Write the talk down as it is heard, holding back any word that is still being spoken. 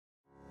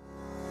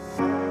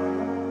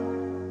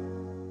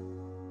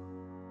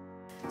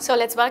So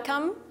let's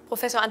welcome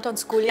Professor Anton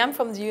Sculean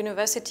from the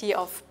University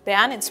of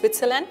Bern in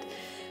Switzerland.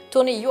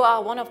 Tony, you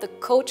are one of the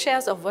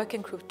co-chairs of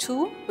Working Group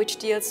 2, which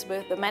deals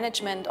with the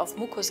management of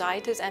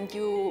mucositis, and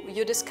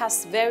you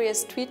discuss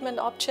various treatment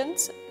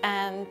options,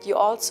 and you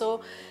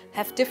also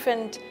have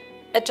different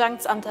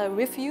adjuncts under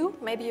review.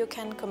 Maybe you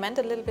can comment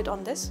a little bit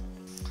on this?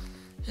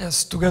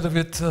 Yes, together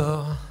with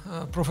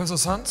Professor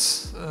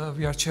Sanz,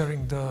 we are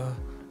chairing the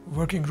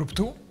Working Group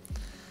 2,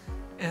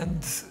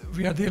 and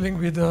we are dealing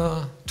with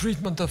the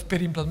treatment of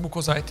peri-implant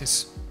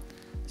mucositis.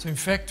 So in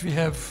fact, we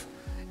have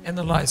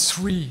analyzed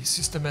 3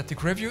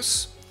 systematic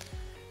reviews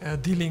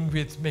dealing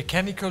with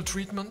mechanical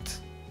treatment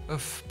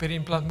of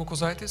peri-implant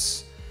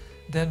mucositis,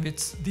 then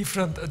with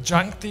different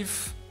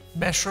adjunctive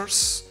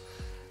measures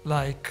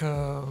like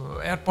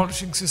air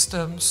polishing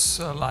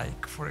systems,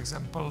 like for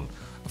example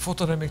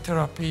photodynamic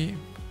therapy,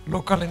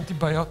 local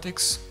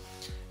antibiotics,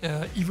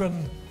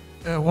 even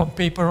one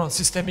paper on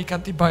systemic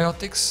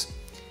antibiotics.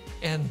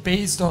 And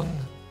based on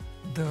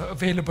the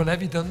available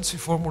evidence, we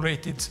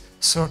formulated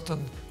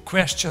certain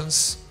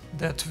questions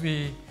that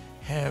we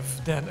have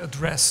then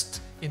addressed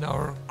in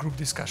our group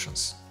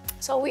discussions.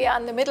 So we are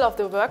in the middle of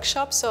the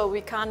workshop, so we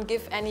can't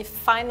give any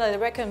final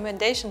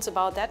recommendations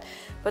about that,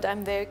 but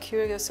I'm very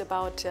curious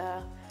about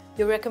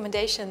your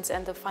recommendations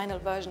and the final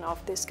version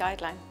of this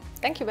guideline.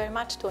 Thank you very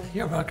much, Tony.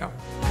 You're welcome.